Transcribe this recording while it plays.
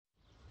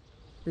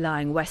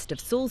Lying west of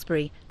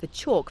Salisbury, the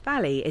Chalke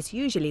Valley is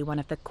usually one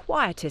of the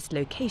quietest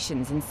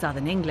locations in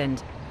southern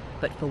England.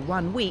 But for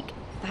 1 week,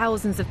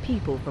 thousands of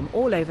people from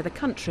all over the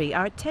country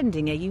are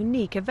attending a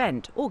unique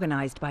event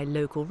organised by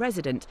local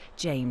resident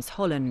James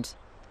Holland.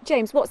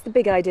 James, what's the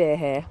big idea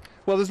here?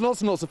 Well, there's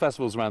lots and lots of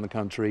festivals around the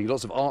country,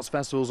 lots of arts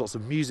festivals, lots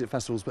of music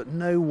festivals, but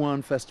no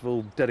one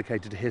festival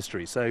dedicated to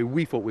history, so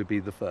we thought we'd be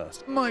the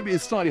first. Might be a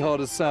slightly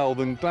harder sell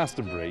than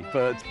Glastonbury,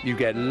 but you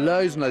get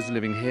loads and loads of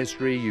living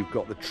history, you've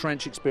got the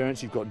trench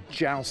experience, you've got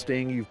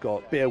jousting, you've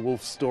got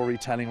Beowulf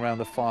storytelling around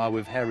the fire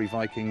with hairy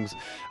vikings,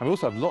 and we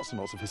also have lots and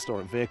lots of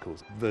historic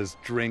vehicles. There's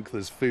drink,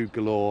 there's food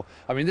galore.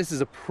 I mean, this is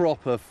a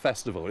proper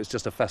festival, it's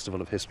just a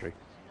festival of history.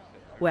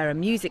 Where a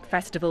music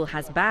festival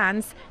has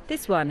bands,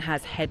 this one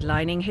has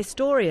headlining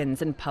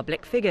historians and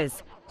public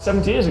figures.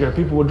 70 years ago,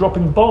 people were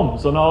dropping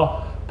bombs on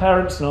our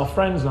parents' and our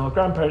friends' and our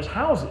grandparents'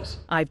 houses.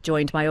 I've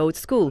joined my old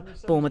school,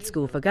 Bournemouth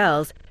School for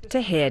Girls, to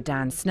hear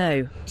Dan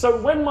Snow.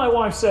 So when my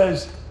wife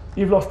says,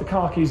 "You've lost the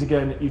car keys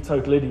again, you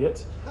total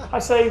idiot," I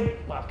say,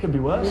 well, it could be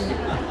worse.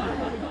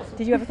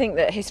 Did you ever think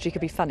that history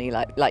could be funny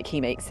like he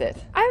makes it?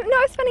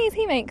 Not as funny as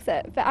he makes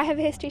it, but I have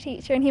a history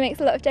teacher and he makes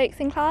a lot of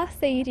jokes in class,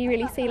 so you do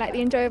really see the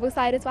enjoyable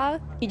side as well.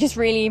 It just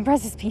really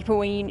impresses people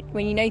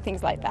when you know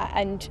things like that,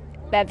 and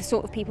they're the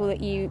sort of people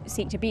that you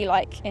seek to be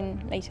like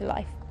in later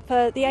life.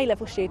 For the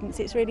A-level students,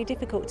 it's really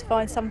difficult to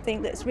find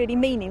something that's really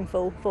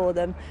meaningful for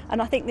them,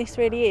 and I think this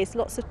really is.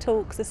 Lots of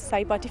talks, as I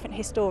say, by different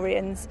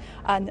historians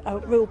and a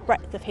real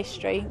breadth of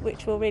history,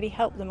 which will really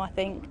help them, I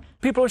think.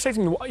 People always say to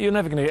me, "You're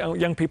never going to get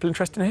young people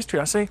interested in history."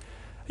 I say,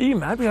 "Are you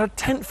mad? We had a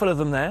tent full of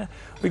them there.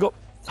 We got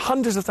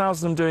hundreds of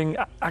thousands of them doing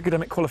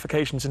academic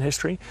qualifications in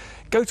history.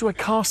 Go to a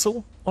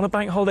castle on a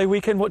bank holiday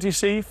weekend, what do you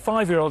see?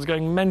 5-year-olds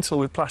going mental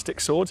with plastic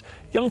swords.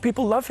 Young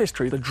people love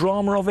history, the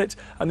drama of it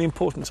and the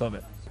importance of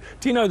it.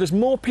 Do you know there's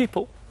more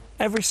people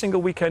every single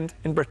weekend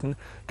in Britain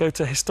go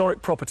to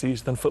historic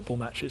properties than football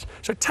matches?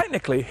 So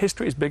technically,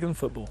 history is bigger than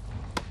football."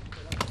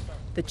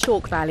 The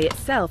Chalke Valley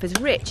itself is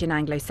rich in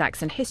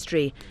Anglo-Saxon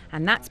history,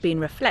 and that's been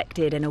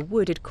reflected in a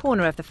wooded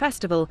corner of the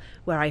festival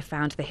where I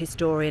found the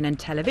historian and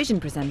television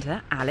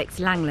presenter Alex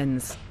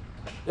Langlands.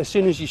 As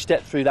soon as you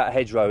step through that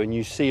hedgerow and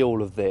you see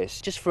all of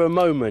this, just for a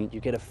moment you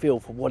get a feel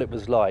for what it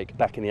was like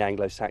back in the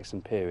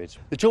Anglo-Saxon periods.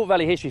 The Chalke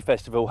Valley History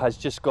Festival has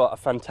just got a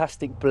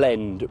fantastic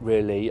blend,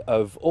 really,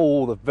 of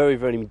all the very,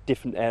 very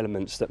different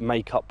elements that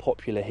make up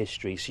popular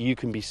history. So you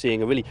can be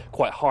seeing a really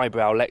quite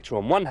highbrow lecture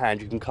on one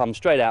hand, you can come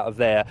straight out of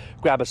there,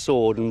 grab a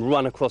sword and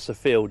run across a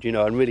field,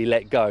 and really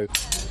let go.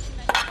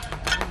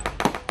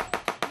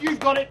 You've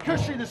got it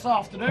cushy this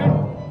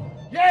afternoon.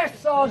 Yes,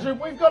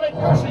 Sergeant, we've got it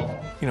cushy.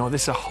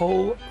 There's a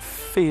whole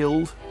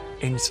field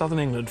in southern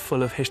England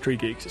full of history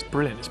geeks. It's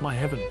brilliant. It's my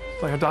heaven.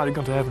 It's like I died and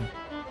gone to heaven.